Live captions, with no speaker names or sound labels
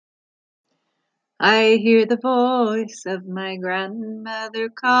I hear the voice of my grandmother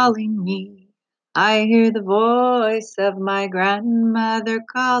calling me. I hear the voice of my grandmother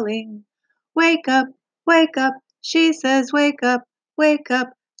calling. Wake up, wake up, she says, wake up,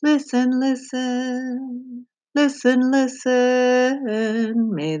 listen, listen. Listen,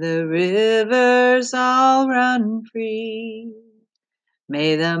 listen, may the rivers all run free.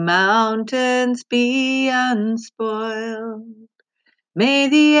 May the mountains be unspoiled. May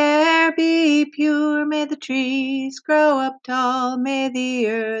the air be pure, may the trees grow up tall, may the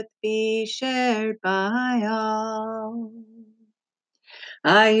earth be shared by all.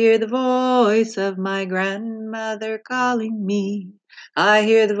 I hear the voice of my grandmother calling me. I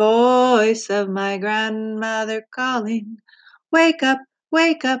hear the voice of my grandmother calling. Wake up,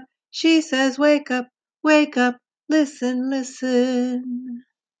 she says, wake up, listen, listen.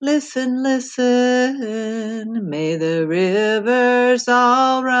 Listen, listen, may the rivers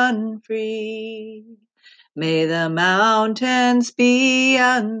all run free. May the mountains be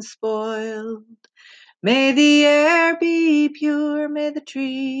unspoiled. May the air be pure, may the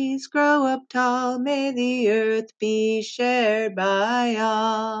trees grow up tall, may the earth be shared by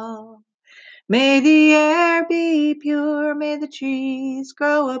all. May the air be pure, may the trees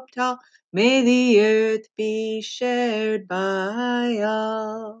grow up tall, may the earth be shared by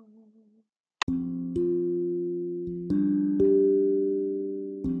all.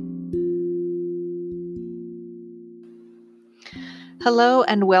 Hello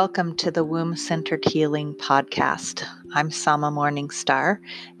and welcome to the Womb-Centered Healing Podcast. I'm Sama Morningstar,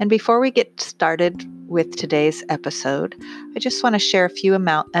 and before we get started with today's episode, I just want to share a few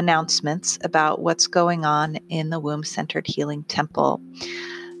announcements about what's going on in the Womb-Centered Healing Temple.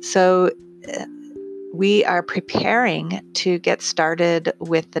 So we are preparing to get started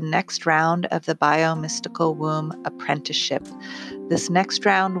with the next round of the Biomystical Womb Apprenticeship. This next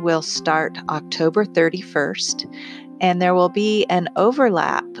round will start October 31st. And there will be an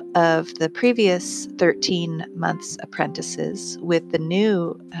overlap of the previous 13 months apprentices with the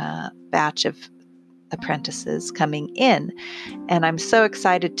new batch of apprentices coming in. And I'm so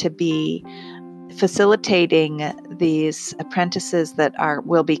excited to be facilitating these apprentices that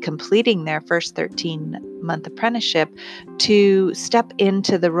will be completing their first 13-month apprenticeship to step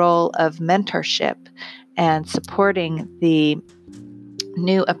into the role of mentorship and supporting the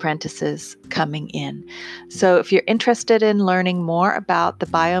new apprentices coming in. So if you're interested in learning more about the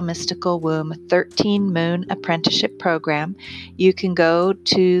Biomystical Womb 13 Moon Apprenticeship Program, you can go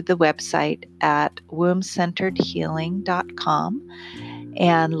to the website at wombcenteredhealing.com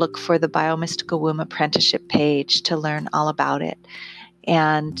and look for the Biomystical Womb Apprenticeship page to learn all about it.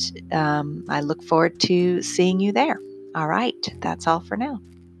 And I look forward to seeing you there. All right, that's all for now.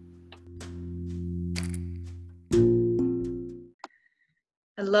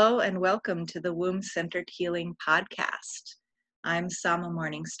 Hello and welcome to the Womb-Centered Healing Podcast. I'm Sama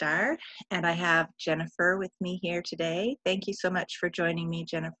Morningstar, and I have Jennifer with me here today. Thank you so much for joining me,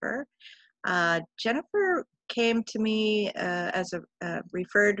 Jennifer. Jennifer came to me was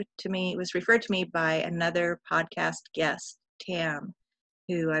referred to me by another podcast guest, Tam,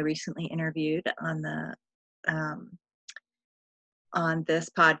 who I recently interviewed on this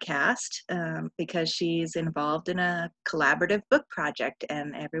podcast because she's involved in a collaborative book project,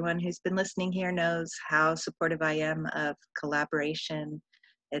 and everyone who's been listening here knows how supportive I am of collaboration.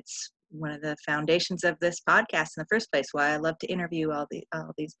 It's one of the foundations of this podcast in the first place, why I love to interview all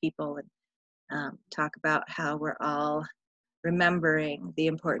these people and talk about how we're all remembering the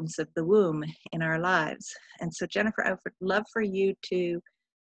importance of the womb in our lives. And so Jennifer, I would love for you to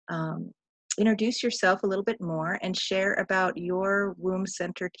introduce yourself a little bit more and share about your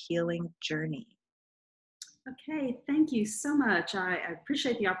womb-centered healing journey. Okay, thank you so much. I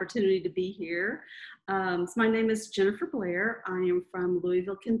appreciate the opportunity to be here. So my name is Jennifer Blair. I am from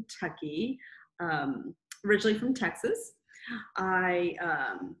Louisville, Kentucky, originally from Texas.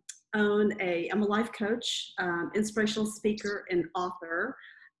 I'm a life coach, inspirational speaker, and author,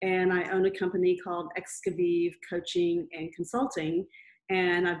 and I own a company called Excavive Coaching and Consulting.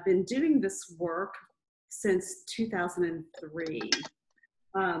 And I've been doing this work since 2003.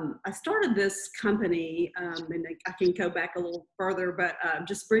 I started this company, and I can go back a little further, but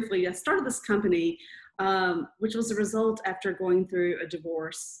just briefly, I started this company, which was a result after going through a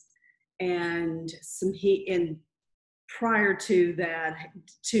divorce and prior to that,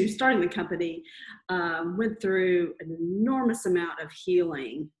 to starting the company, went through an enormous amount of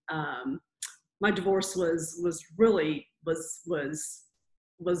healing. My divorce was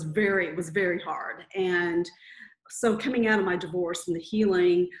very hard. And so coming out of my divorce and the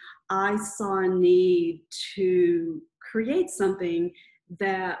healing, I saw a need to create something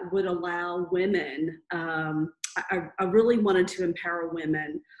that would allow women. I really wanted to empower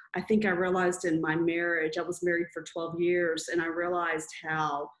women. I think I realized in my marriage, I was married for 12 years, and I realized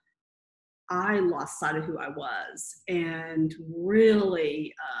how I lost sight of who I was, and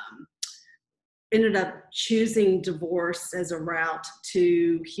really ended up choosing divorce as a route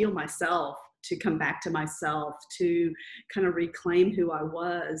to heal myself, to come back to myself, to kind of reclaim who I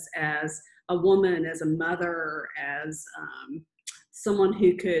was as a woman, as a mother, as someone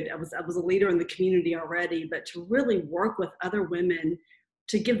who could, I was a leader in the community already, but to really work with other women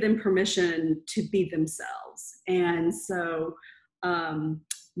to give them permission to be themselves. And so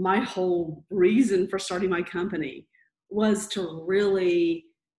my whole reason for starting my company was to really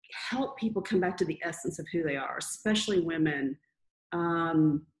help people come back to the essence of who they are, especially women.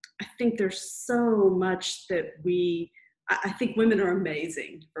 I think there's so much that I think women are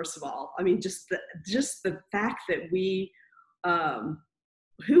amazing, first of all. I mean, just the fact that we,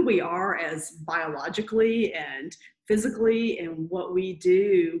 who we are as biologically and physically and what we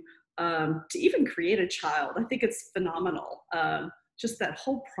do to even create a child, I think it's phenomenal. Just that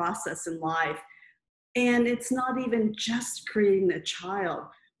whole process in life. And it's not even just creating a child.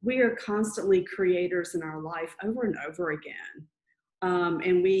 We are constantly creators in our life over and over again.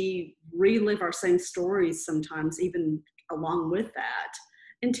 And we relive our same stories sometimes, even along with that,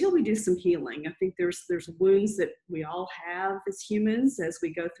 until we do some healing. I think there's wounds that we all have as humans as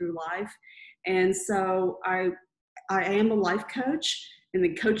we go through life. And so I am a life coach, and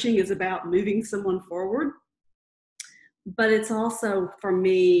the coaching is about moving someone forward. But it's also, for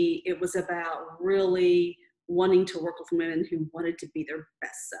me, it was about really wanting to work with women who wanted to be their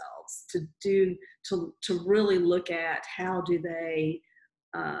best selves, to really look at how do they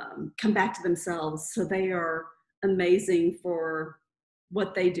come back to themselves so they are amazing for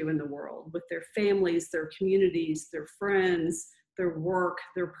what they do in the world with their families, their communities, their friends, their work,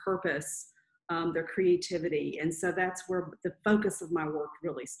 their purpose, their creativity. And so that's where the focus of my work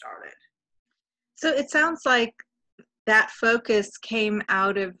really started. So it sounds like that focus came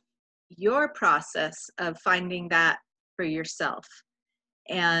out of your process of finding that for yourself.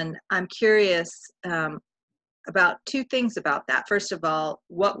 And I'm curious about two things about that. First of all,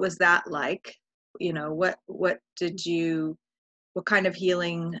 what was that like? You know, what kind of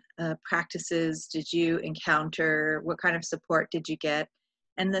healing practices did you encounter? What kind of support did you get?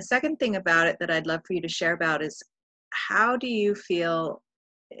 And the second thing about it that I'd love for you to share about is, how do you feel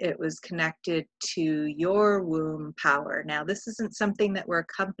it was connected to your womb power? Now, this isn't something that we're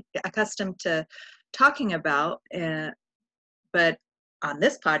accustomed to talking about, but on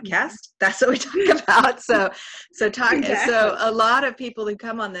this podcast, that's what we talk about. Exactly. So a lot of people who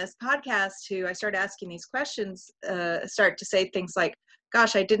come on this podcast who I start asking these questions start to say things like,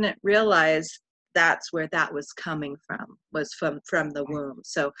 gosh, I didn't realize that's where that was coming from, was from the womb.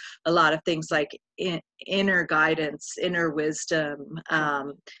 So a lot of things like inner guidance, inner wisdom,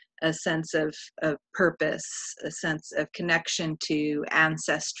 a sense of purpose, a sense of connection to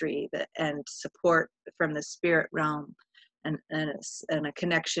ancestry and support from the spirit realm, and a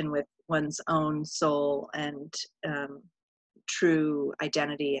connection with one's own soul and true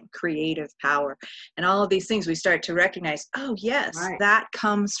identity and creative power, and all of these things we start to recognize, oh yes, right, that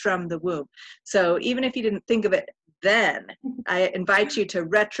comes from the womb. So even if you didn't think of it then, I invite you to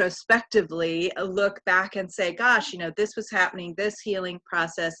retrospectively look back and say, gosh, you know, this was happening, this healing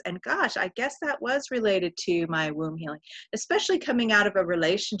process, and gosh, I guess that was related to my womb healing, especially coming out of a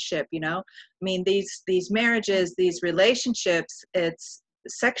relationship. You know, I mean, these marriages, these relationships, it's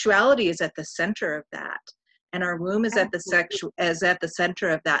sexuality is at the center of that. And our womb is at the center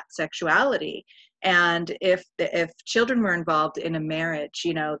of that sexuality. And if children were involved in a marriage,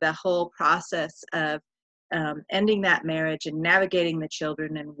 you know, the whole process of ending that marriage and navigating the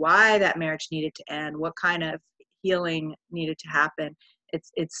children and why that marriage needed to end, what kind of healing needed to happen,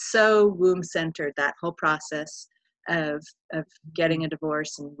 it's so womb centered, that whole process of getting a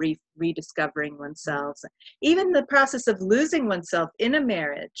divorce and rediscovering oneself. Even the process of losing oneself in a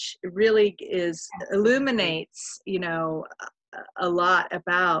marriage really illuminates, you know, a lot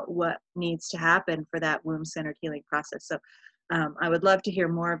about what needs to happen for that womb-centered healing process. So I would love to hear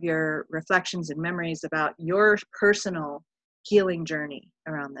more of your reflections and memories about your personal healing journey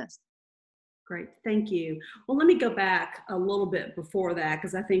around this. Great, thank you. Well, let me go back a little bit before that,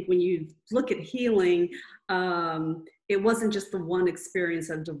 because I think when you look at healing, it wasn't just the one experience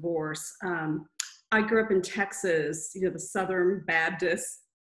of divorce. I grew up in Texas, you know, the Southern Baptist,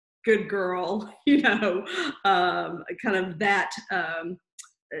 good girl, you know, kind of that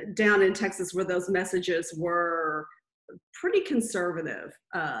down in Texas where those messages were pretty conservative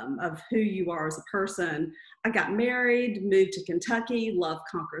of who you are as a person. I got married, moved to Kentucky, love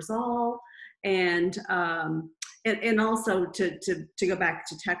conquers all. And also to go back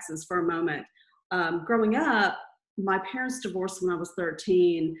to Texas for a moment, growing up, my parents divorced when I was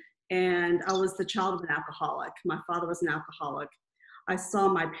 13, and I was the child of an alcoholic. My father was an alcoholic. I saw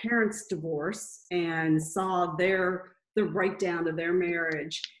my parents divorce and saw the breakdown of their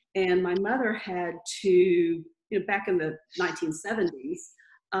marriage. And my mother had to, back in the 1970s,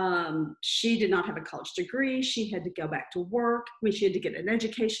 she did not have a college degree. She had to go back to work. I mean, she had to get an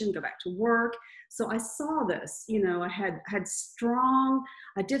education, go back to work. So I saw this,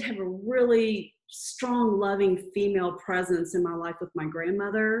 I did have a really strong, loving female presence in my life with my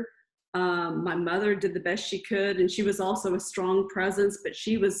grandmother. My mother did the best she could, and she was also a strong presence, but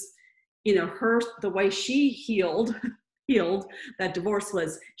she was, the way she healed that divorce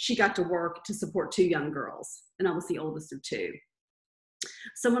was she got to work to support 2 young girls, and I was the oldest of 2.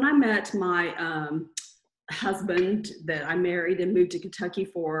 So when I met my husband that I married and moved to Kentucky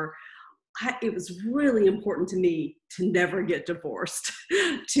for, it was really important to me to never get divorced,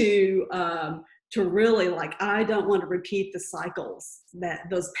 to really, I don't want to repeat the cycles,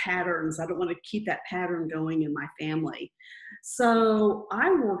 those patterns. I don't want to keep that pattern going in my family. So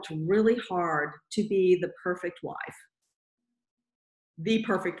I worked really hard to be the perfect wife.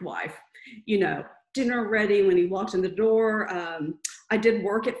 Dinner ready when he walked in the door. I did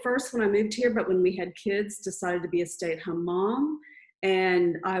work at first when I moved here, but when we had kids, decided to be a stay-at-home mom.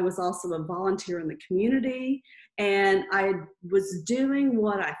 And I was also a volunteer in the community. And I was doing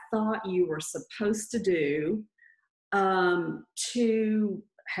what I thought you were supposed to do to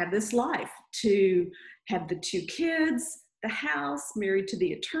have this life, to have the 2 kids, the house, married to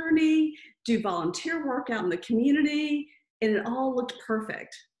the attorney, do volunteer work out in the community, and it all looked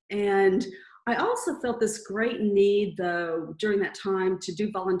perfect. And I also felt this great need, though, during that time to do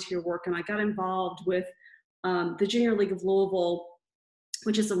volunteer work, and I got involved with the Junior League of Louisville,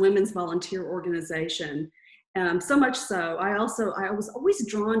 which is a women's volunteer organization. So much so, I was always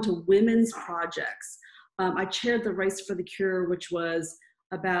drawn to women's projects. I chaired the Race for the Cure, which was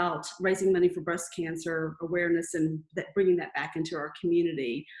about raising money for breast cancer awareness and bringing that back into our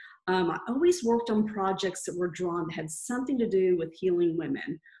community. I always worked on projects that had something to do with healing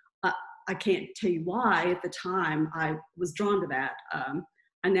women. I can't tell you why at the time I was drawn to that.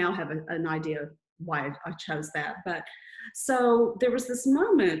 I now have an idea why I chose that. But so there was this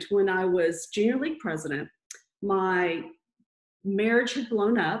moment when I was Junior League president. My marriage had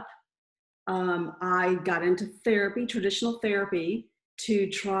blown up. I got into therapy, traditional therapy, to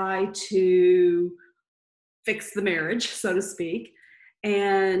try to fix the marriage, so to speak.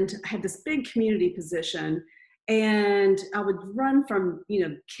 And I had this big community position. And I would run from,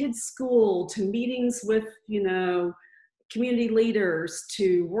 kids' school to meetings with, community leaders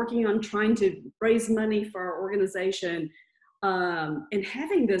to working on trying to raise money for our organization, and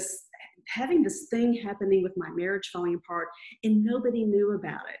having this thing happening with my marriage falling apart, and nobody knew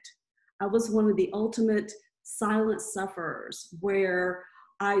about it. I was one of the ultimate silent sufferers, where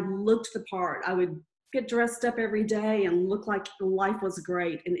I looked the part. I would get dressed up every day and look like life was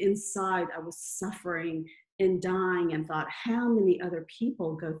great, and inside I was suffering and dying, and thought, how many other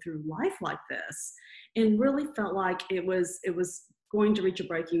people go through life like this? And really felt like it was going to reach a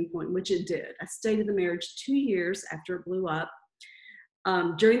breaking point, which it did. I stayed in the marriage 2 years after it blew up.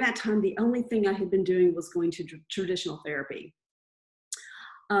 During that time, the only thing I had been doing was going to traditional therapy.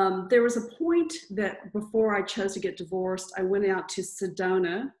 There was a point that before I chose to get divorced, I went out to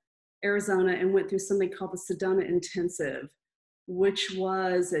Sedona, Arizona, and went through something called the Sedona Intensive, which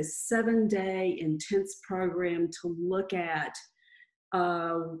was a 7-day intense program to look at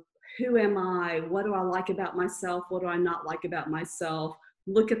who am I, what do I like about myself, what do I not like about myself,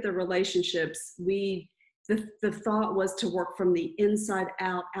 look at the relationships. The thought was to work from the inside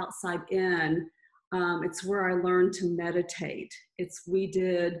out, outside in. It's where I learned to meditate. We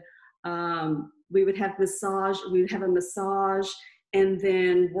would have a massage and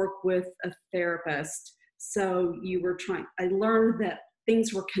then work with a therapist. So I learned that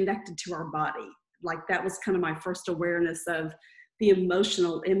things were connected to our body. Like, that was kind of my first awareness of the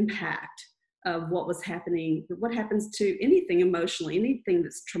emotional impact of what was happening, what happens to anything emotionally, anything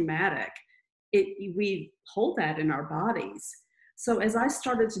that's traumatic. We hold that in our bodies. So as I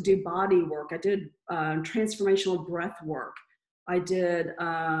started to do body work, I did transformational breath work. I did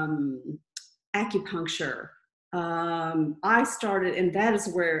acupuncture. I started, and that is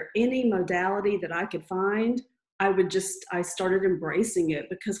where any modality that I could find, I started embracing it,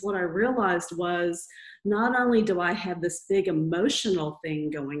 because what I realized was, not only do I have this big emotional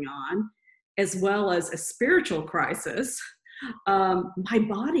thing going on, as well as a spiritual crisis, my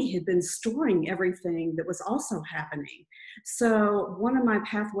body had been storing everything that was also happening. So one of my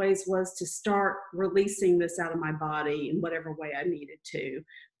pathways was to start releasing this out of my body in whatever way I needed to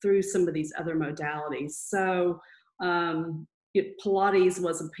through some of these other modalities. So Pilates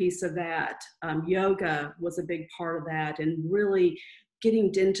was a piece of that. Yoga was a big part of that, and really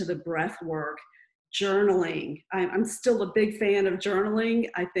getting into the breath work. Journaling. I'm still a big fan of journaling.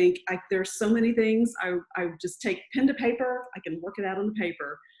 I think there's so many things. I just take pen to paper. I can work it out on the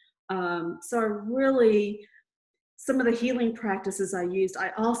paper. So I really, some of the healing practices I used,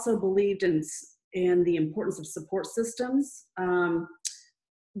 I also believed in the importance of support systems.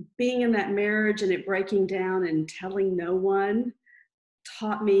 Being in that marriage and it breaking down and telling no one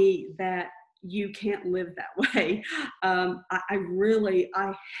taught me that you can't live that way.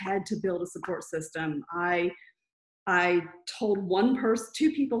 I had to build a support system. I told one person,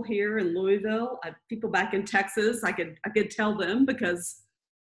 two people here in Louisville, people back in Texas, I could tell them because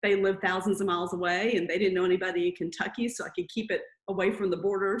they live thousands of miles away and they didn't know anybody in Kentucky, so I could keep it away from the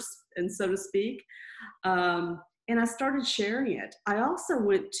borders, and so to speak. And I started sharing it. I also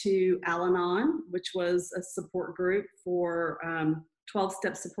went to Al-Anon, which was a support group for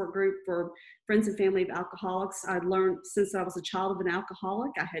 12-step support group for friends and family of alcoholics. I'd learned since I was a child of an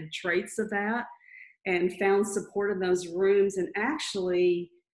alcoholic, I had traits of that, and found support in those rooms. And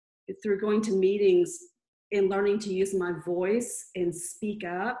actually, through going to meetings and learning to use my voice and speak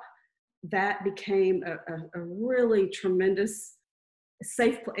up, that became a really tremendous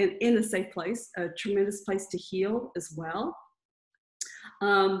in a safe place, a tremendous place to heal as well.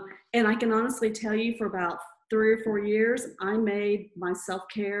 And I can honestly tell you, for about 3 or 4 years, I made my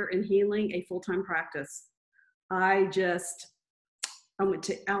self-care and healing a full-time practice. I went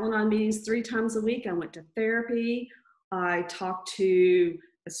to Al-Anon meetings 3 times a week. I went to therapy. I talked to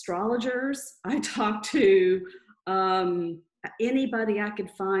astrologers. I talked to anybody I could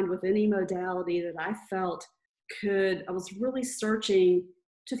find with any modality that I felt I was really searching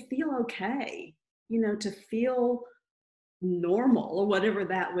to feel okay, to feel normal, or whatever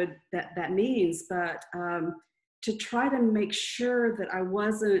that means, but to try to make sure that I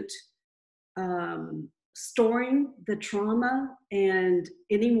wasn't storing the trauma and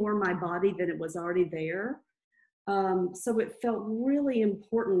any more in my body than it was already there. So it felt really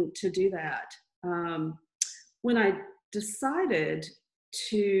important to do that. When I decided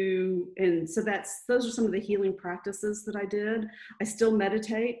and so those are some of the healing practices that I did. I still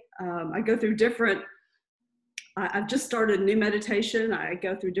meditate. I go through I've just started a new meditation. I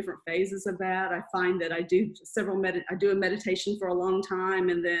go through different phases of that. I find that I do a meditation for a long time,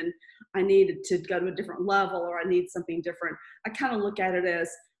 and then I need to go to a different level, or I need something different. I kind of look at it as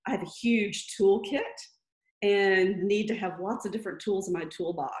I have a huge toolkit and need to have lots of different tools in my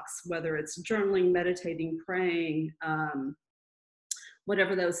toolbox, whether it's journaling, meditating, praying,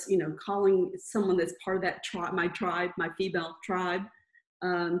 whatever those, calling someone that's part of that tribe, my female tribe,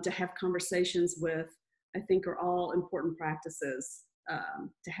 to have conversations with, I think are all important practices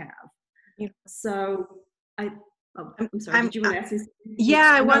to have. Yeah. So I'm sorry, did you want to ask me something?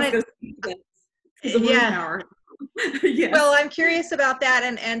 Yeah, I wanted, yeah. Yes. Well, I'm curious about that,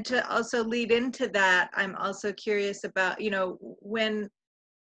 and to also lead into that, I'm also curious about,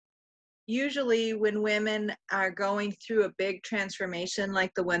 usually when women are going through a big transformation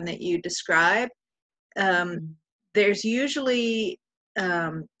like the one that you describe, there's usually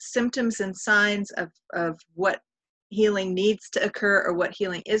symptoms and signs of what healing needs to occur or what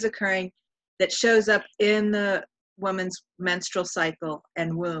healing is occurring that shows up in the woman's menstrual cycle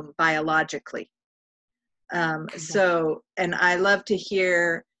and womb biologically. So, and I love to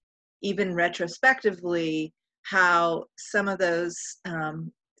hear, even retrospectively, how some of those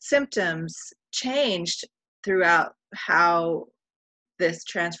symptoms changed throughout how this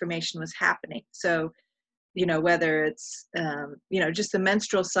transformation was happening. So, whether it's, just the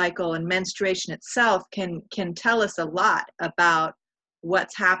menstrual cycle and menstruation itself can tell us a lot about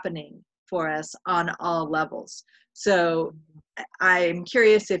what's happening for us on all levels. So I'm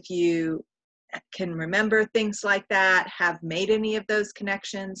curious if you can remember things like that, have made any of those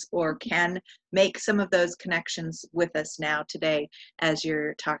connections, or can make some of those connections with us now today as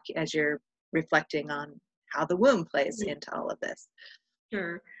you're reflecting on how the womb plays into all of this.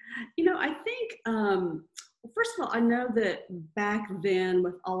 Sure. I think, first of all, I know that back then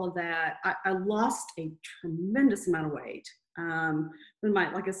with all of that, I lost a tremendous amount of weight. When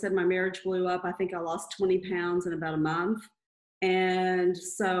like I said, my marriage blew up, I think I lost 20 pounds in about a month. And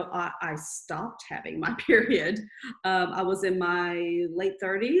so I stopped having my period. I was in my late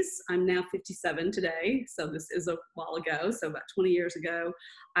 30s. I'm now 57 today, so this is a while ago. So about 20 years ago,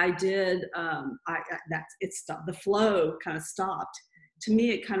 I did. It stopped. The flow kind of stopped. To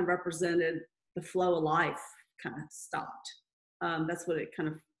me, it kind of represented the flow of life kind of stopped. That's what it kind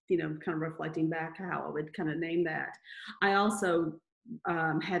of, kind of reflecting back how I would kind of name that. I also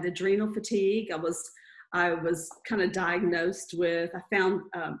had adrenal fatigue. I was kind of diagnosed with, I found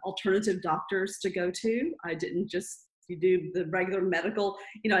alternative doctors to go to. I didn't just do the regular medical,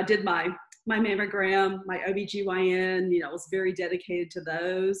 I did my mammogram, my OBGYN, I was very dedicated to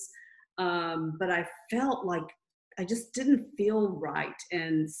those. But I felt like I just didn't feel right,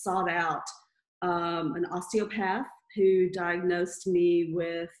 and sought out an osteopath who diagnosed me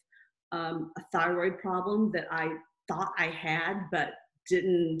with a thyroid problem that I thought I had, but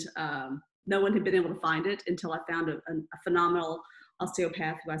didn't, no one had been able to find it until I found a phenomenal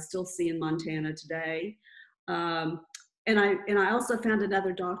osteopath who I still see in Montana today. And I also found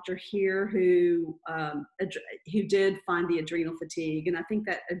another doctor here who did find the adrenal fatigue. And I think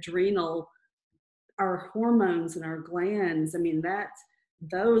that adrenal, our hormones and our glands, I mean,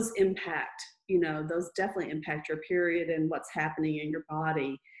 those impact, those definitely impact your period and what's happening in your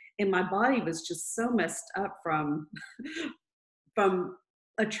body. And my body was just so messed up from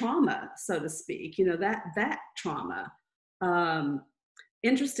a trauma, so to speak, that trauma.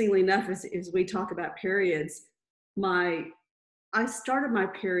 Interestingly enough, as we talk about periods, I started my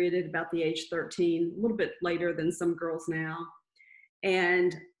period at about the age 13, a little bit later than some girls now.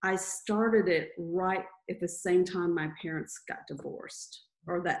 And I started it right at the same time my parents got divorced,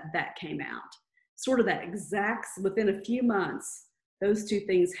 or that came out. Sort of that exact, within a few months, those two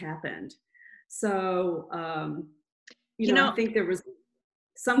things happened. So, I think there was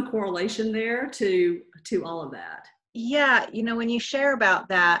some correlation there to all of that. Yeah, when you share about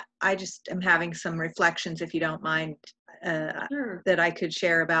that, I just am having some reflections, if you don't mind, Sure. that I could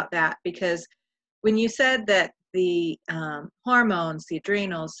share about that. Because when you said that the hormones, the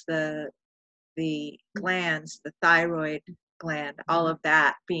adrenals, the glands, the thyroid gland, all of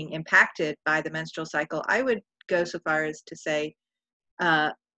that being impacted by the menstrual cycle, I would go so far as to say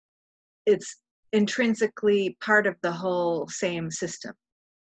it's intrinsically part of the whole same system.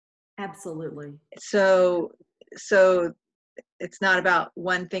 Absolutely. So it's not about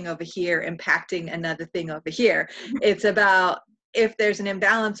one thing over here impacting another thing over here. It's about, if there's an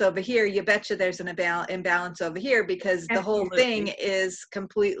imbalance over here, you betcha there's an imbalance over here, because the whole thing is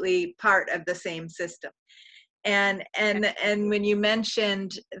completely part of the same system. And when you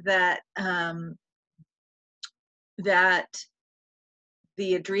mentioned that that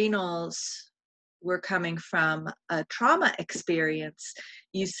the adrenals were coming from a trauma experience,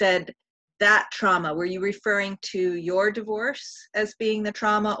 you said that trauma, were you referring to your divorce as being the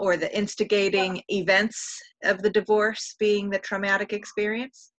trauma, or the instigating events of the divorce being the traumatic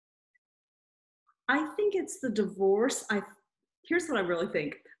experience? I think it's the divorce. Here's what I really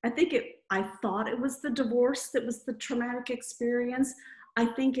think. I thought it was the divorce that was the traumatic experience. I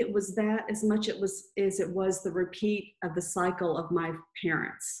think it was that as much as it was the repeat of the cycle of my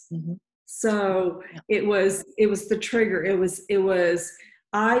parents. Mm-hmm. So it was the trigger. It was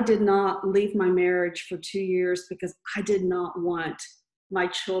I did not leave my marriage for 2 years because I did not want my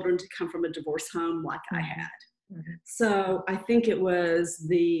children to come from a divorce home like I had. Mm-hmm. So I think it was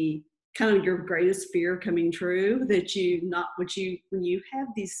the kind of your greatest fear coming true, that when you have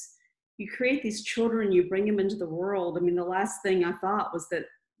these, you create these children, you bring them into the world. I mean, the last thing I thought was that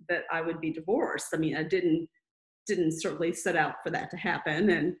I would be divorced. I mean, I didn't certainly set out for that to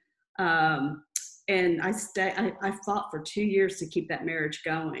happen. And I fought for 2 years to keep that marriage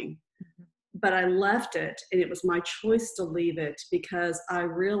going. Mm-hmm. But I left it, and it was my choice to leave it because I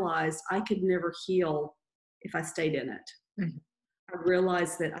realized I could never heal if I stayed in it. Mm-hmm. I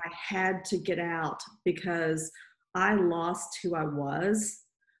realized that I had to get out because I lost who I was.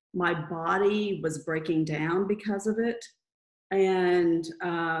 My body was breaking down because of it. And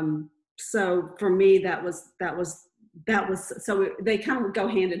so for me, that was so they kind of go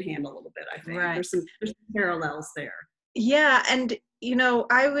hand in hand a little bit. I think there's some parallels there. Yeah, and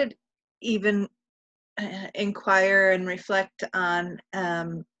I would even inquire and reflect on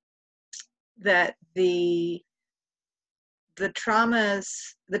that the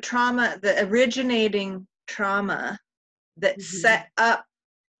originating trauma that mm-hmm. set up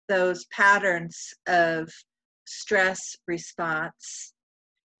those patterns of stress response.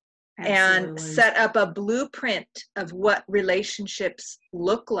 Absolutely. And set up a blueprint of what relationships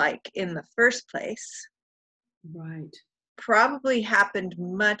look like in the first place. Right. Probably happened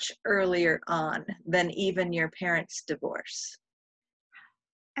much earlier on than even your parents' divorce.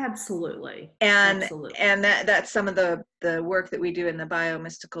 Absolutely. And Absolutely. that's some of the work that we do in the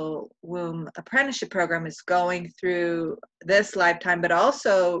Biomystical Womb Apprenticeship Program, is going through this lifetime, but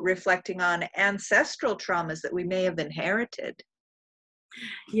also reflecting on ancestral traumas that we may have inherited.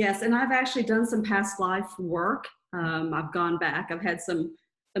 Yes, and I've actually done some past life work. I've gone back. I've had some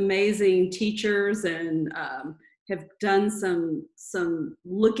amazing teachers, and have done some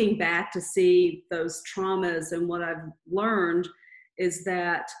looking back to see those traumas. And what I've learned is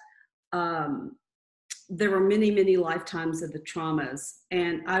that um, there were many, many lifetimes of the traumas,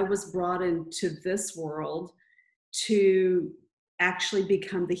 and I was brought into this world to actually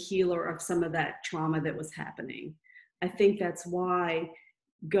become the healer of some of that trauma that was happening. I think that's why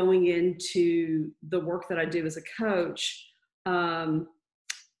going into the work that I do as a coach, um,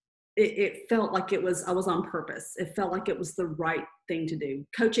 it felt like I was on purpose. It felt like it was the right thing to do.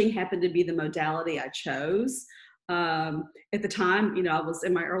 Coaching happened to be the modality I chose. At the time, I was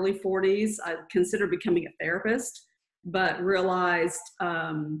in my early 40s. I considered becoming a therapist, but realized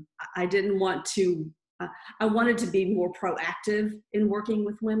I didn't want to. I wanted to be more proactive in working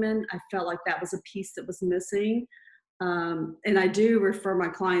with women. I felt like that was a piece that was missing. And I do refer my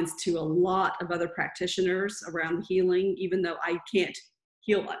clients to a lot of other practitioners around healing, even though I can't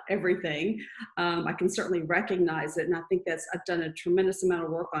heal everything. I can certainly recognize it. And I think I've done a tremendous amount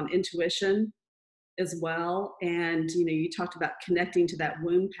of work on intuition as well. And, you talked about connecting to that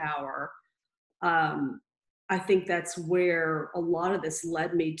womb power. I think that's where a lot of this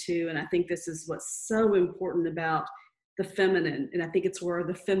led me to. And I think this is what's so important about the feminine. And I think it's where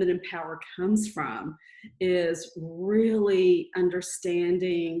the feminine power comes from, is really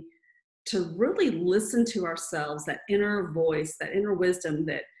understanding to really listen to ourselves, that inner voice, that inner wisdom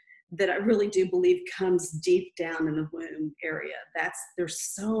that I really do believe comes deep down in the womb area. There's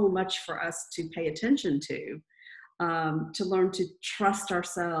so much for us to pay attention to learn to trust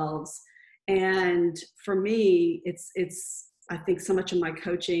ourselves. And for me, it's I think so much of my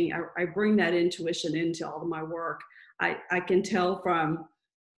coaching, I bring that intuition into all of my work. I can tell from,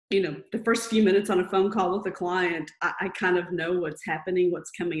 the first few minutes on a phone call with a client, I kind of know what's happening,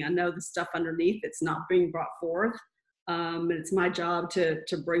 what's coming. I know the stuff underneath that's not being brought forth. And it's my job to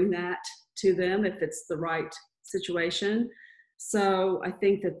bring that to them if it's the right situation. So I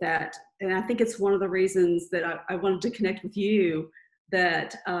think and I think it's one of the reasons that I wanted to connect with you,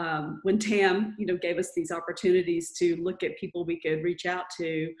 that when Tam, gave us these opportunities to look at people we could reach out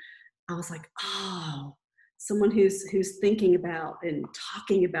to, I was like, oh, someone who's thinking about and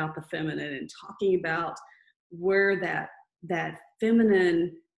talking about the feminine, and talking about where that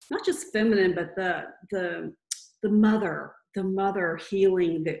feminine, not just feminine, but the mother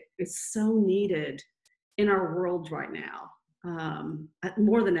healing that is so needed in our world right now.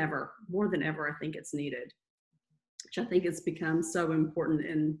 More than ever, I think it's needed, which I think has become so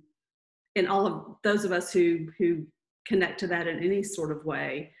important in all of those of us who connect to that in any sort of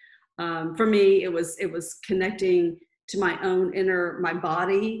way. For me, it was connecting to my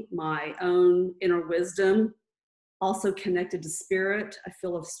body, my own inner wisdom, also connected to spirit. I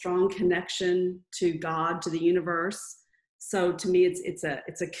feel a strong connection to God, to the universe. So to me, it's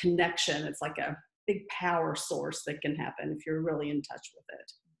a connection. It's like a big power source that can happen if you're really in touch with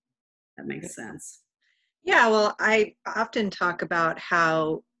it. That makes sense. Yeah, well, I often talk about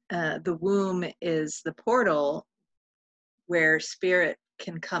how the womb is the portal where spirit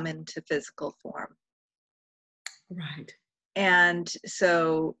can come into physical form. Right. And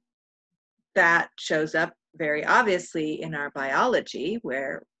so that shows up very obviously in our biology,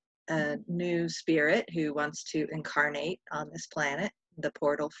 where a new spirit who wants to incarnate on this planet, the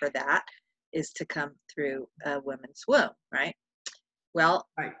portal for that is to come through a woman's womb, right? Well,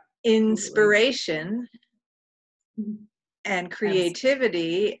 right. Inspiration and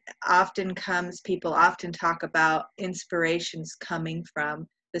creativity people often talk about inspirations coming from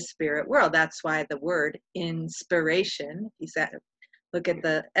the spirit world. That's why the word inspiration, look at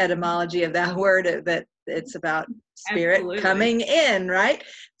the etymology of that word, that it's about spirit Absolutely. Coming in, right?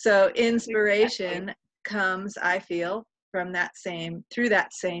 So inspiration comes, I feel, from through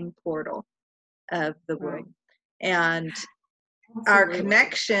that same portal of the womb. Right. And Absolutely. Our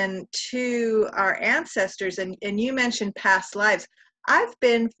connection to our ancestors, and you mentioned past lives. I've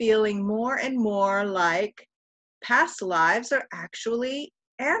been feeling more and more like past lives are actually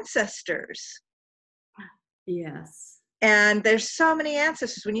ancestors. Yes. And there's so many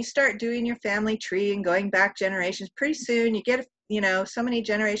ancestors. When you start doing your family tree and going back generations, pretty soon you get so many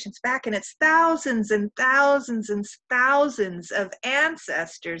generations back, and it's thousands and thousands and thousands of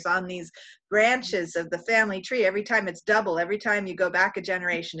ancestors on these branches of the family tree. Every time it's double. Every time you go back a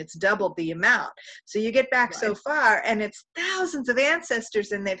generation, it's double the amount. So you get back so far, and it's thousands of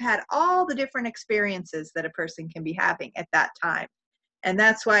ancestors, and they've had all the different experiences that a person can be having at that time. And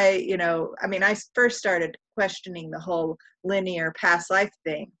that's why, I first started questioning the whole linear past life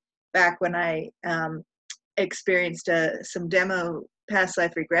thing back when I experienced some demo past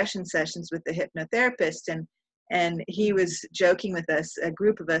life regression sessions with the hypnotherapist, and he was joking with us, a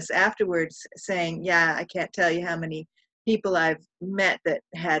group of us afterwards, saying, yeah, I can't tell you how many people I've met that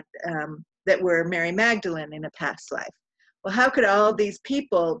had that were Mary Magdalene in a past life. Well, how could all these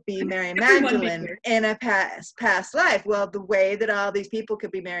people be Mary Magdalene in a past life? Well, the way that all these people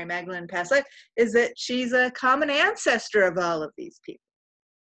could be Mary Magdalene in past life is that she's a common ancestor of all of these people.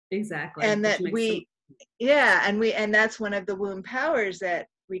 Exactly. And that and that's one of the womb powers that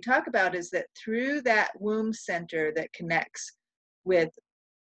we talk about, is that through that womb center that connects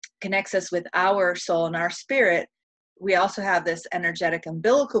us with our soul and our spirit, we also have this energetic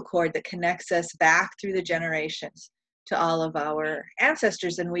umbilical cord that connects us back through the generations to all of our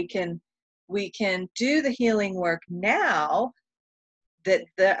ancestors. And we can do the healing work now that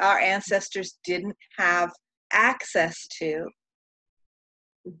our ancestors didn't have access to.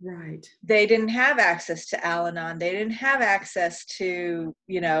 Right. They didn't have access to Al-Anon. They didn't have access to,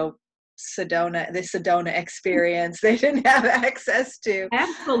 the Sedona experience. They didn't have access to,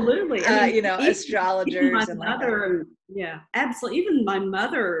 absolutely, astrologers and mother. Yeah, absolutely. Even my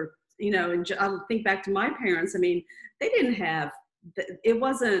mother, and I'll think back to my parents. I mean, they didn't have. It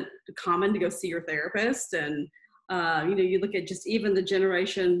wasn't common to go see your therapist, and you look at just even the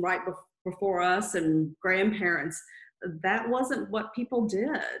generation right before us and grandparents. That wasn't what people did.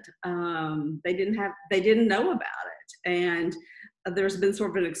 They didn't know about it, and there's been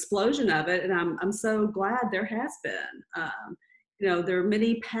sort of an explosion of it, and I'm so glad there has been. There are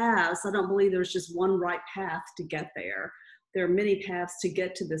many paths. I don't believe there's just one right path to get there. There are many paths to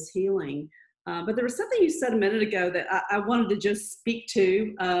get to this healing. But there was something you said a minute ago that I wanted to just speak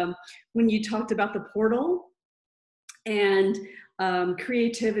to when you talked about the portal and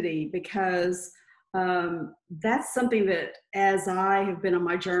creativity, because that's something that, as I have been on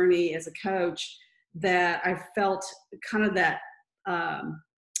my journey as a coach, that I felt kind of that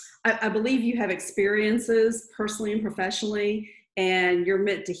I believe you have experiences personally and professionally, and you're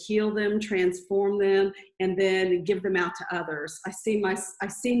meant to heal them, transform them, and then give them out to others. I see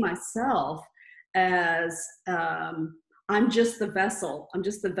myself as I'm just the vessel. I'm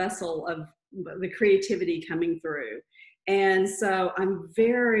just the vessel of the creativity coming through. And so I'm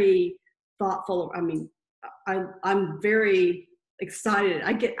very thoughtful. I mean, I'm very excited.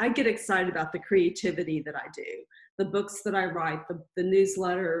 I get excited about the creativity that I do, the books that I write, the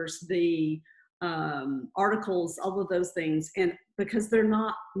newsletters, the articles, all of those things. And because they're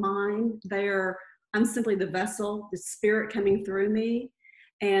not mine, I'm simply the vessel, the spirit coming through me.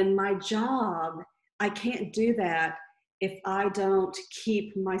 And my job, I can't do that if I don't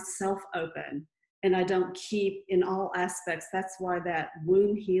keep myself open and I don't keep in all aspects. That's why that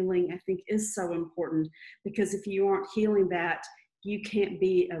womb healing, I think, is so important, because if you aren't healing that, you can't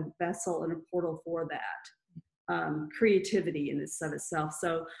be a vessel and a portal for that creativity in itself.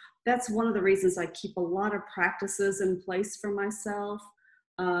 So that's one of the reasons I keep a lot of practices in place for myself.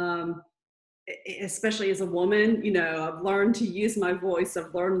 Especially as a woman, I've learned to use my voice.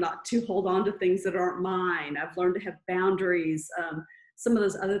 I've learned not to hold on to things that aren't mine. I've learned to have boundaries. Some of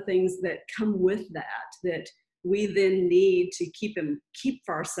those other things that come with that we then need to keep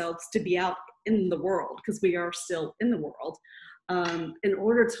for ourselves to be out in the world, because we are still in the world, in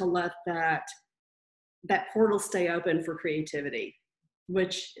order to let that portal stay open for creativity,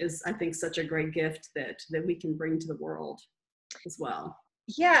 which is, I think, such a great gift that we can bring to the world as well.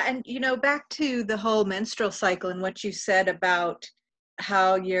 Yeah. And, back to the whole menstrual cycle and what you said about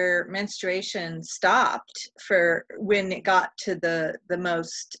how your menstruation stopped for when it got to the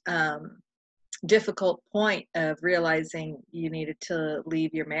most difficult point of realizing you needed to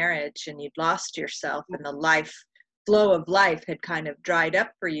leave your marriage and you'd lost yourself, and the flow of life had kind of dried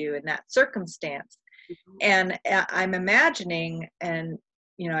up for you in that circumstance. And I'm imagining, and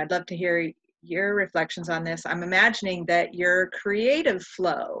I'd love to hear your reflections on this. I'm imagining that your creative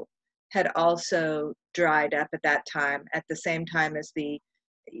flow had also dried up at that time, at the same time as the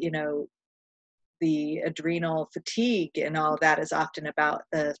adrenal fatigue and all of that is often about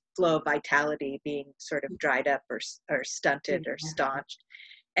the flow of vitality being sort of dried up or stunted or staunched.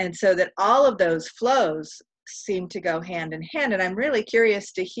 And so that all of those flows seem to go hand in hand. And I'm really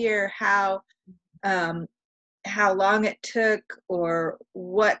curious to hear how how long it took or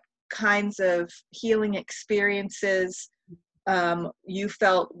what kinds of healing experiences you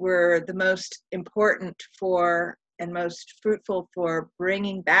felt were the most important for and most fruitful for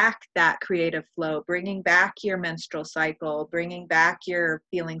bringing back that creative flow, bringing back your menstrual cycle, bringing back your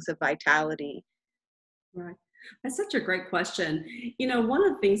feelings of vitality? Right. That's such a great question. One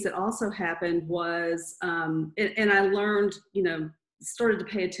of the things that also happened was, and I learned, started to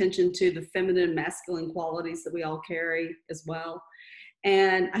pay attention to the feminine and masculine qualities that we all carry as well.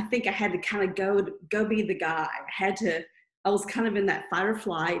 And I think I had to kind of go be the guy. I was kind of in that fight or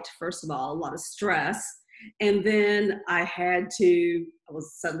flight, first of all, a lot of stress. And then I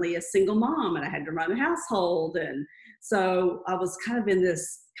was suddenly a single mom and I had to run a household. And so I was kind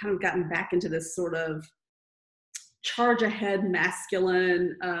of gotten back into this sort of charge ahead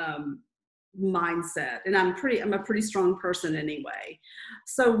masculine mindset. And I'm a pretty strong person anyway.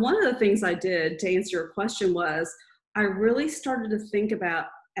 So one of the things I did to answer your question was I really started to think about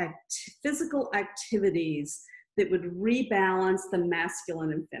physical activities that would rebalance the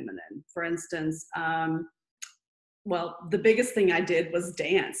masculine and feminine. For instance, well, the biggest thing I did was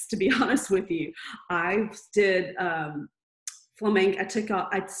dance, to be honest with you. I did flamenco.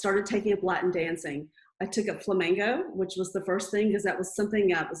 I started taking up Latin dancing. I took up flamenco, which was the first thing because that was something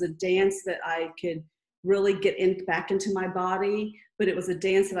that was a dance that I could really get back into my body, but it was a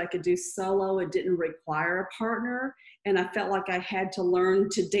dance that I could do solo. It didn't require a partner. And I felt like I had to learn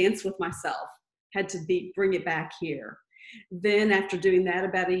to dance with myself, bring it back here. Then after doing that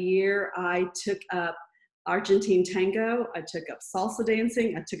about a year, I took up Argentine tango. I took up salsa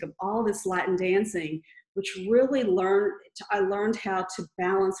dancing. I took up all this Latin dancing, which really I learned how to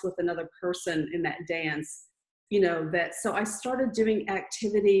balance with another person in that dance, so I started doing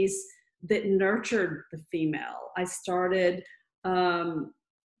activities that nurtured the female. I started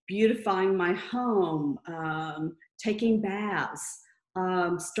beautifying my home, taking baths,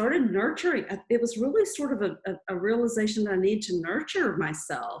 started nurturing. It was really sort of a realization that I need to nurture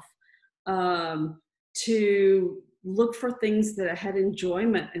myself, to look for things that I had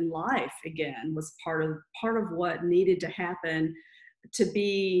enjoyment in life again was part of what needed to happen to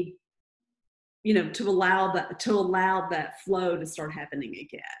be, to allow that flow to start happening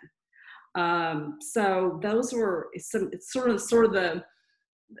again. So those were it's sort of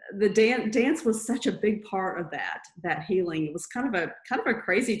the dance was such a big part of that healing. It was kind of a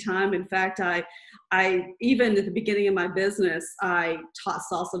crazy time. In fact, I even at the beginning of my business, I taught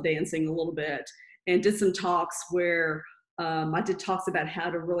salsa dancing a little bit and did some talks where I did talks about how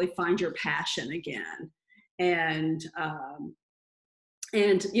to really find your passion again. And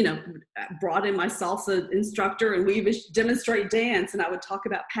brought in my salsa instructor and we would demonstrate dance and I would talk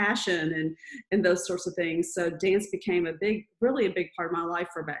about passion and those sorts of things. So dance became really a big part of my life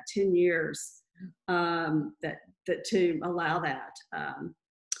for about 10 years, that to allow that.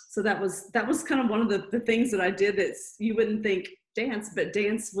 So that was kind of one of the things that I did that you wouldn't think dance, but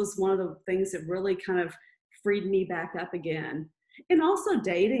dance was one of the things that really kind of freed me back up again. And also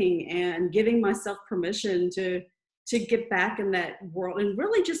dating and giving myself permission to get back in that world and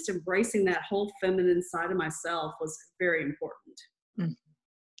really just embracing that whole feminine side of myself was very important. Mm-hmm.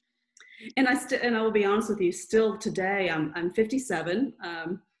 And I will be honest with you, still today, I'm 57.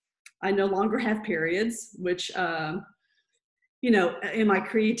 I no longer have periods, which, and my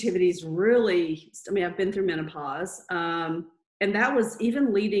creativity is really, I've been through menopause. And that was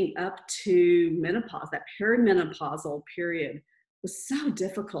even leading up to menopause, that perimenopausal period was so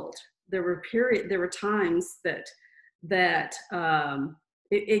difficult. There were times that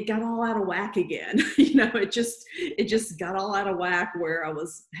it got all out of whack again. It just got all out of whack where I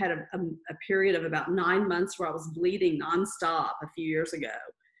had a period of about 9 months where I was bleeding nonstop a few years ago.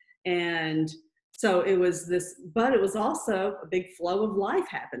 And so it was but it was also a big flow of life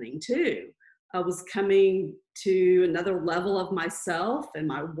happening too. I was coming to another level of myself and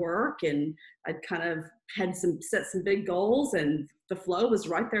my work, and I'd kind of had set some big goals, and the flow was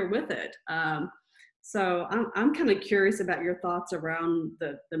right there with it. So I'm kind of curious about your thoughts around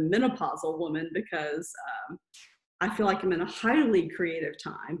the menopausal woman, because I feel like I'm in a highly creative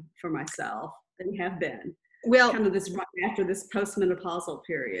time for myself and have been. Well, kind of this right after this postmenopausal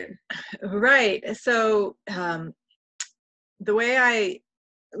period. Right. So the way I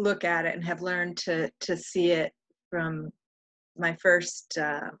look at it and have learned to see it from my first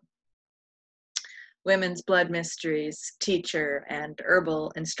Women's Blood Mysteries teacher and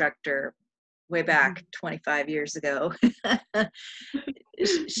herbal instructor way back 25 years ago,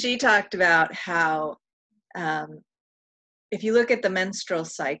 she talked about how if you look at the menstrual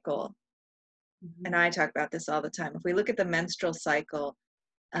cycle, and I talk about this all the time, if we look at the menstrual cycle,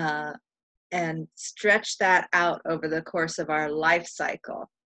 and stretch that out over the course of our life cycle.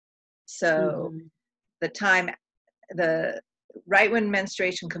 So the right when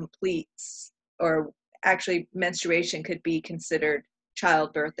menstruation completes, or actually menstruation could be considered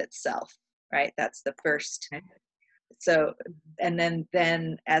childbirth itself, right? That's the first. So, and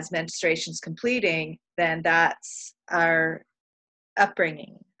then as menstruation's completing, then that's our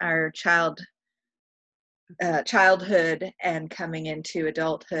upbringing, our childhood, and coming into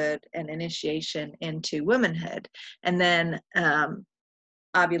adulthood and initiation into womanhood. And then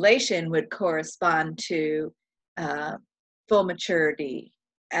ovulation would correspond to full maturity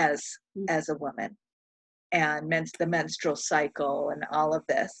as a woman, and the menstrual cycle and all of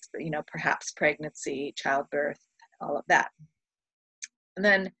this, perhaps pregnancy, childbirth, all of that. And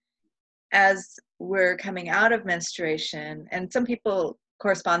then as we're coming out of menstruation, and some people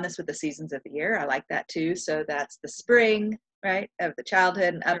correspond this with the seasons of the year. I like that too. So that's the spring, right, of the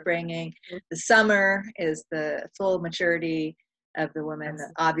childhood and upbringing. The summer is the full maturity of the woman,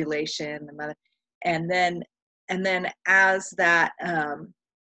 the ovulation, the mother. And then as that,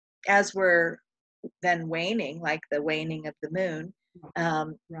 as we're then waning, like the waning of the moon,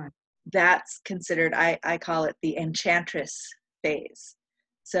 that's considered, I call it the enchantress phase.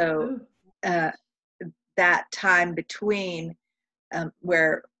 So that time between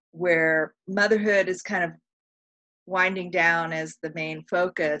where motherhood is kind of winding down as the main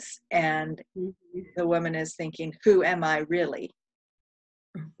focus, and the woman is thinking, who am I really?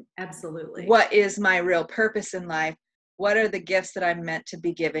 Absolutely. What is my real purpose in life? What are the gifts that I'm meant to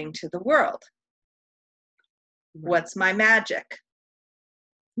be giving to the world? What's my magic?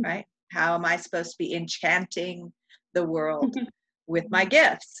 Right? How am I supposed to be enchanting the world with my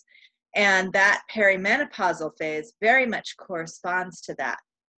gifts? And that perimenopausal phase very much corresponds to that.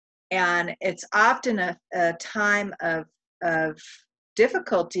 And it's often a time of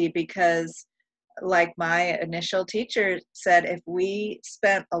difficulty, because, like my initial teacher said, if we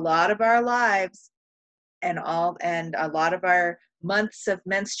spent a lot of our lives and a lot of our months of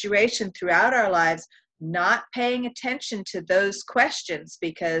menstruation throughout our lives not paying attention to those questions,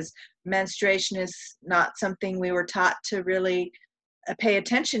 because menstruation is not something we were taught to really pay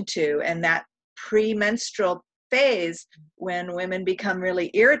attention to, and that premenstrual phase, when women become really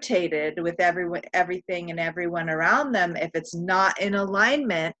irritated with everything and everyone around them, if it's not in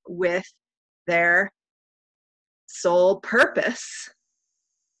alignment with their soul purpose.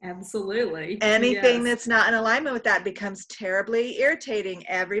 Absolutely. Anything that's not in alignment with that becomes terribly irritating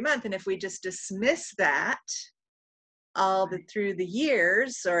every month. And if we just dismiss that through the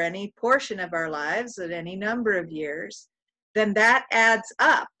years, or any portion of our lives at any number of years, then that adds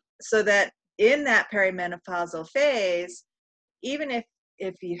up, so that in that perimenopausal phase, even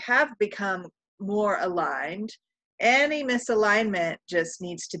if you have become more aligned, any misalignment just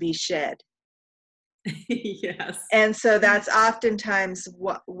needs to be shed. Yes. And so that's oftentimes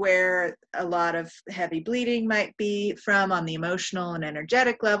where a lot of heavy bleeding might be from, on the emotional and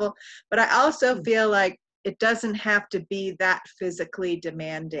energetic level. But I also feel like it doesn't have to be that physically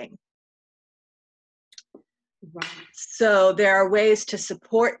demanding. Right. So there are ways to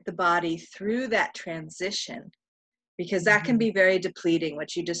support the body through that transition, because that can be very depleting,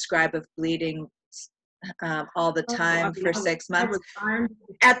 what you describe of bleeding all the time for 6 months.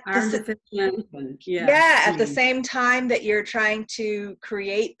 At the same time that you're trying to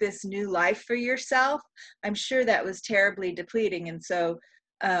create this new life for yourself, I'm sure that was terribly depleting, and so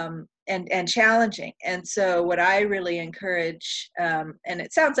and challenging. And so what I really encourage, and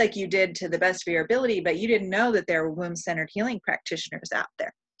it sounds like you did to the best of your ability, but you didn't know that there were womb-centered healing practitioners out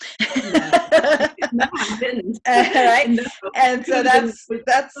there. No, I didn't. Right? No. And so that's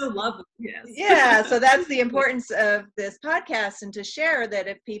so lovely. Yes. Yeah, so that's the importance of this podcast, and to share that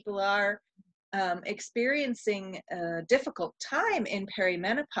if people are experiencing a difficult time in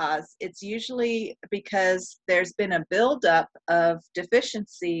perimenopause, it's usually because there's been a buildup of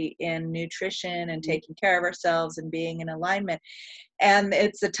deficiency in nutrition and taking care of ourselves and being in alignment. And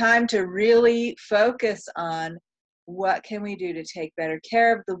it's a time to really focus on, what can we do to take better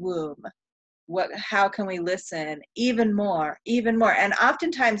care of the womb? How can we listen even more? And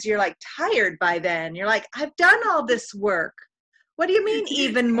oftentimes you're like tired by then. You're like, I've done all this work. What do you mean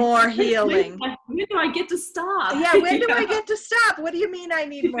even more healing? When do I get to stop? Yeah, when do I get to stop? What do you mean I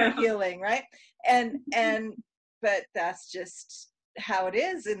need more healing, right? But that's just how it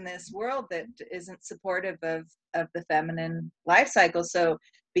is in this world that isn't supportive of the feminine life cycle. So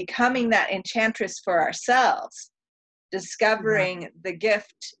becoming that enchantress for ourselves, discovering the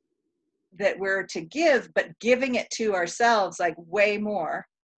gift that we're to give, but giving it to ourselves like way more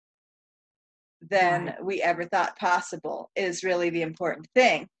than we ever thought possible, is really the important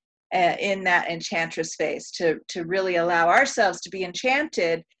thing. in that enchantress phase, to really allow ourselves to be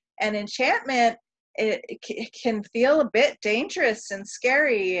enchanted. And enchantment, it can feel a bit dangerous and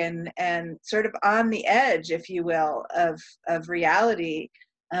scary and sort of on the edge, if you will, of reality,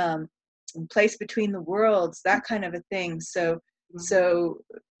 place between the worlds, that kind of a thing. So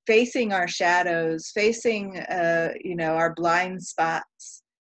facing our shadows, facing our blind spots,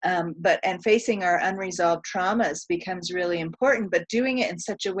 and facing our unresolved traumas becomes really important, but doing it in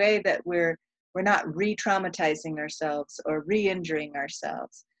such a way that we're not re-traumatizing ourselves or re-injuring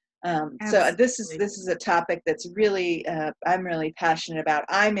ourselves. So this is a topic that's really I'm really passionate about.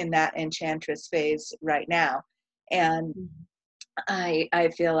 I'm in that enchantress phase right now, and I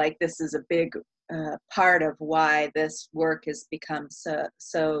feel like this is a big part of why this work has become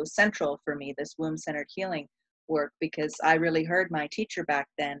so central for me, this womb-centered healing work, because I really heard my teacher back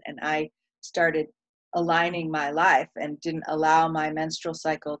then, and I started aligning my life and didn't allow my menstrual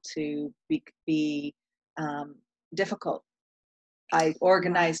cycle to be difficult. I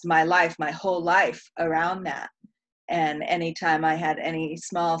organized my life, my whole life, around that. And anytime I had any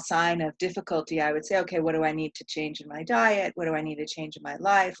small sign of difficulty, I would say, okay, what do I need to change in my diet? What do I need to change in my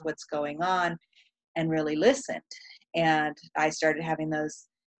life? What's going on? And really listened. And I started having those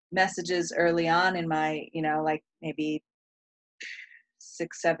messages early on in my, like maybe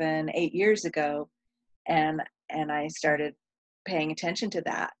 6, 7, 8 years ago. And I started paying attention to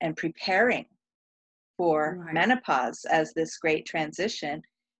that and preparing for menopause as this great transition,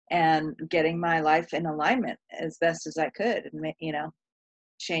 and getting my life in alignment as best as I could, and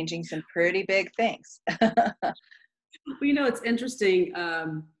changing some pretty big things. Well, it's interesting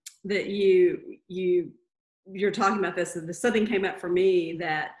that you're talking about this. Something came up for me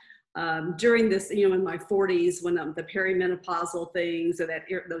that during this, in my 40s, when the perimenopausal things, or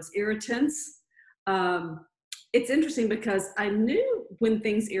those irritants. It's interesting because I knew when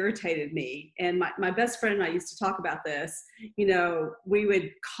things irritated me, and my best friend and I used to talk about this. We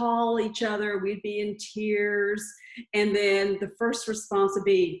would call each other, we'd be in tears, and then the first response would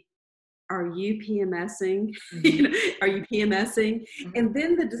be, "Are you PMSing?" "Are you PMSing?" Mm-hmm. And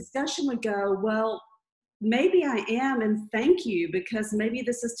then the discussion would go, "Well, maybe I am, and thank you, because maybe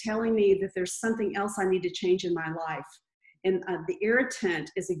this is telling me that there's something else I need to change in my life." And the irritant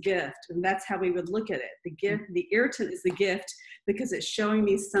is a gift, and that's how we would look at it. The irritant is the gift because it's showing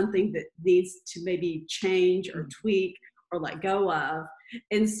me something that needs to maybe change or tweak or let go of.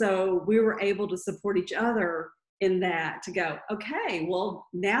 And so we were able to support each other in that, to go, okay, well,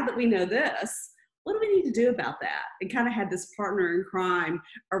 now that we know this, what do we need to do about that? And kind of had this partner in crime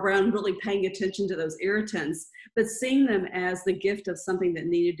around really paying attention to those irritants, but seeing them as the gift of something that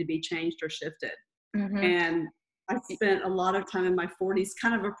needed to be changed or shifted. Mm-hmm. And I spent a lot of time in my 40s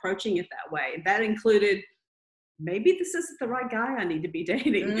kind of approaching it that way. That included, maybe this isn't the right guy I need to be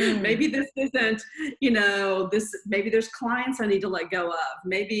dating. Maybe this isn't, maybe there's clients I need to let go of.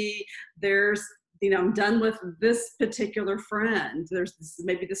 Maybe there's, I'm done with this particular friend.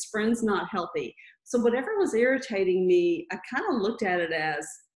 Maybe this friend's not healthy. So whatever was irritating me, I kind of looked at it as,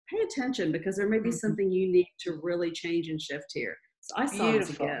 pay attention, because there may be something you need to really change and shift here. So I saw it as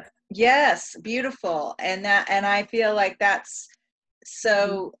a gift. Yes, beautiful. And I feel like that's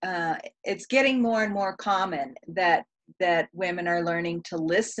so it's getting more and more common that women are learning to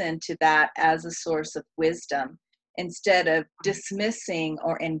listen to that as a source of wisdom, instead of dismissing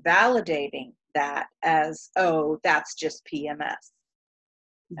or invalidating that as, oh, that's just PMS.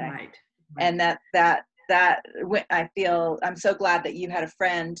 Right. And that I feel, I'm so glad that you had a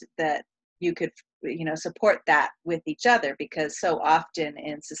friend that you could support that with each other, because so often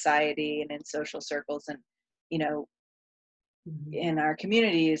in society and in social circles and in our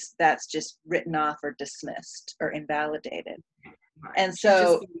communities, that's just written off or dismissed or invalidated. Right. And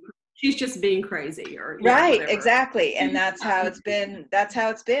so she's just being crazy, or right, whatever. exactly. And that's how it's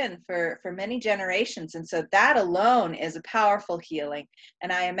been for many generations. And so that alone is a powerful healing.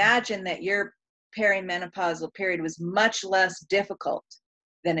 And I imagine that your perimenopausal period was much less difficult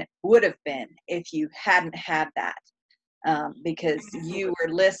than it would have been if you hadn't had that, because you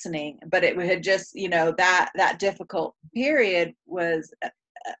were listening. But it had just, that difficult period was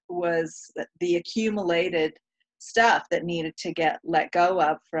the accumulated stuff that needed to get let go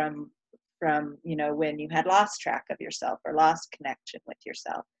of from when you had lost track of yourself or lost connection with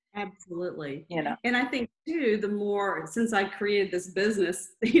yourself. Absolutely. And I think too, the more, since I created this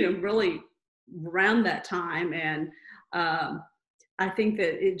business, really around that time, and I think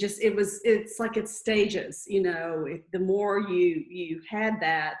that it's like it's stages, the more you had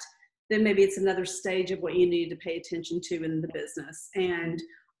that, then maybe it's another stage of what you need to pay attention to in the business. And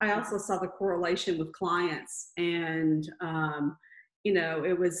I also saw the correlation with clients, and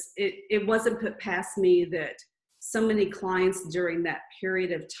it wasn't put past me that so many clients during that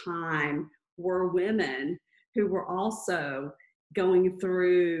period of time were women who were also going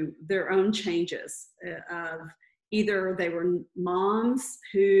through their own changes of either they were moms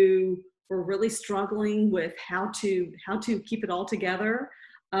who were really struggling with how to keep it all together,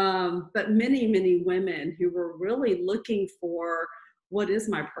 but many women who were really looking for, what is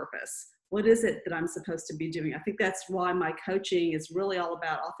my purpose? What is it that I'm supposed to be doing? I think that's why my coaching is really all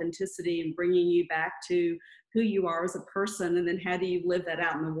about authenticity and bringing you back to who you are as a person, and then how do you live that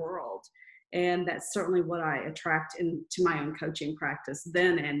out in the world? And that's certainly what I attract into my own coaching practice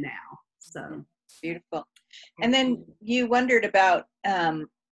then and now. So beautiful. And then you wondered about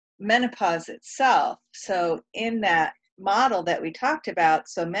menopause itself. So in that model that we talked about,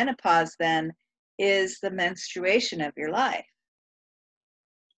 so menopause then is the menstruation of your life.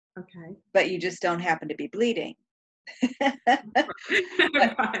 Okay. But you just don't happen to be bleeding.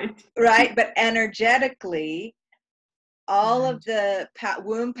 Right. Right. But energetically, all of the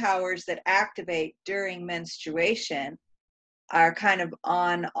womb powers that activate during menstruation are kind of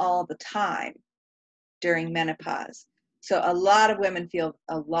on all the time during menopause. So a lot of women feel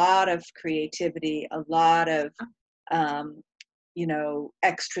a lot of creativity, a lot of,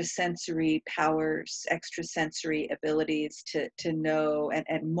 extrasensory powers, extrasensory abilities to know,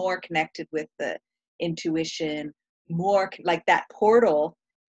 and more connected with the intuition, more like that portal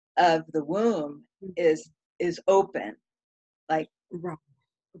of the womb is open. Like,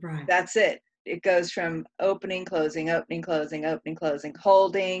 right. That's it. It goes from opening, closing, opening, closing, opening, closing,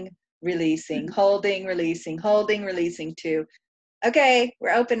 holding, releasing, holding, releasing, holding, releasing to, okay,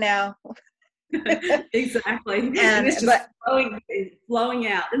 we're open now. Exactly. And it's just flowing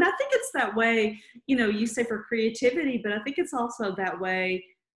out. And I think it's that way, you say for creativity, but I think it's also that way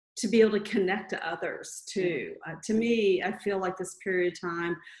to be able to connect to others too. To me, I feel like this period of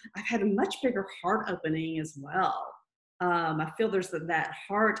time, I've had a much bigger heart opening as well. I feel there's that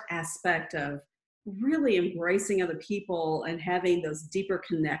heart aspect of really embracing other people and having those deeper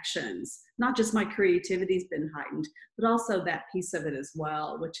connections. Not just my creativity's been heightened, but also that piece of it as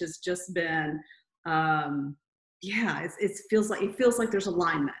well, which has just been, it feels like there's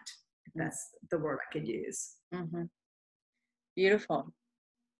alignment. That's the word I could use. Mm-hmm. Beautiful.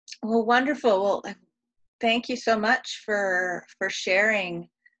 Well, wonderful. Well, thank you so much for sharing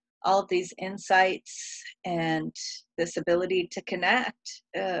all of these insights and this ability to connect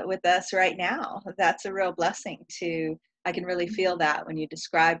with us right now. That's a real blessing I can really feel that when you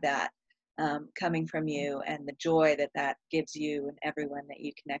describe that coming from you, and the joy that gives you and everyone that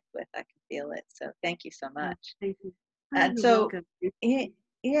you connect with. I can feel it. So thank you so much. Thank you. And You're so, welcome.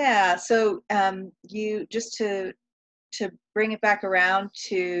 yeah, so you, just to bring it back around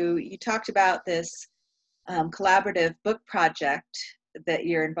to, you talked about this collaborative book project that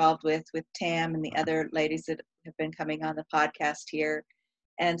you're involved with Tam and the other ladies that have been coming on the podcast here.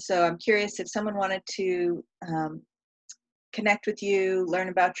 And so I'm curious, if someone wanted to connect with you, learn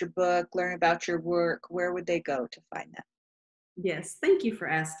about your book, learn about your work, where would they go to find that? Yes, thank you for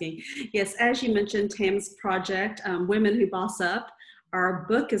asking. Yes, as you mentioned, Tam's project, Women Who Boss Up, our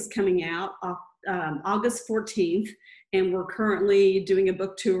book is coming out August 14th, and we're currently doing a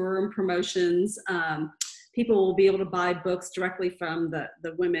book tour and promotions. People will be able to buy books directly from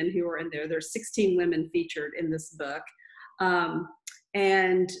the women who are in there. There's 16 women featured in this book.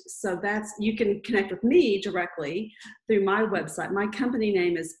 And so you can connect with me directly through my website. My company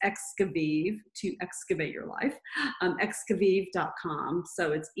name is Excavive, to excavate your life, excavive.com.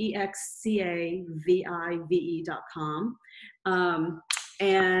 So it's EXCAVIVE.com.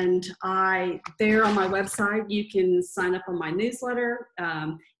 And there on my website, you can sign up on my newsletter.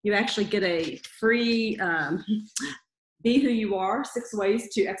 You actually get a free Be Who You Are, 6 Ways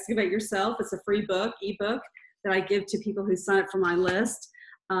to Excavate Yourself. It's a free ebook that I give to people who sign up for my list.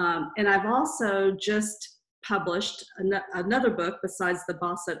 And I've also just published another book besides the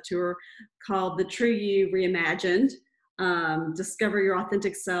Boss Up Tour called The True You Reimagined, Discover Your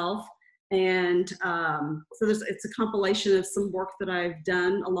Authentic Self. And so it's a compilation of some work that I've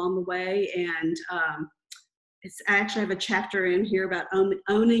done along the way. And I actually have a chapter in here about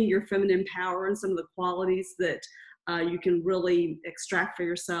owning your feminine power and some of the qualities that you can really extract for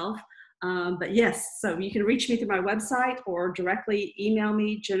yourself. But yes, so you can reach me through my website or directly email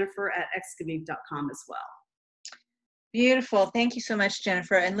me, Jennifer@excavive.com as well. Beautiful. Thank you so much,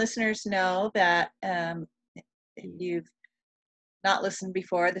 Jennifer. And listeners know that if you've not listened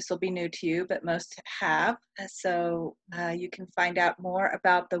before, this will be new to you, but most have. So you can find out more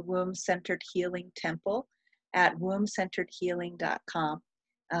about the Womb Centered Healing Temple at wombcenteredhealing.com.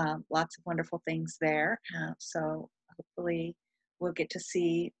 Lots of wonderful things there. So hopefully we'll get to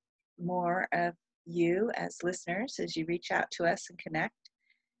see more of you as listeners as you reach out to us and connect.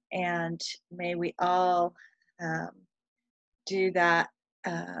 And may we all do that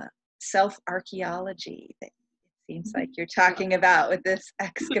self-archaeology that it seems like you're talking about with this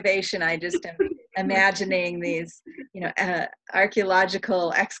excavation. I just am imagining these,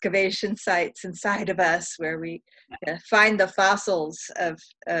 archaeological excavation sites inside of us where we find the fossils of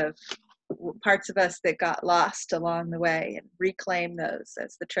parts of us that got lost along the way and reclaim those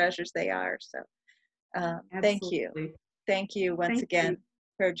as the treasures they are. So thank you. Thank you once again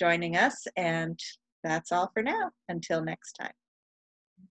for joining us. And that's all for now. Until next time.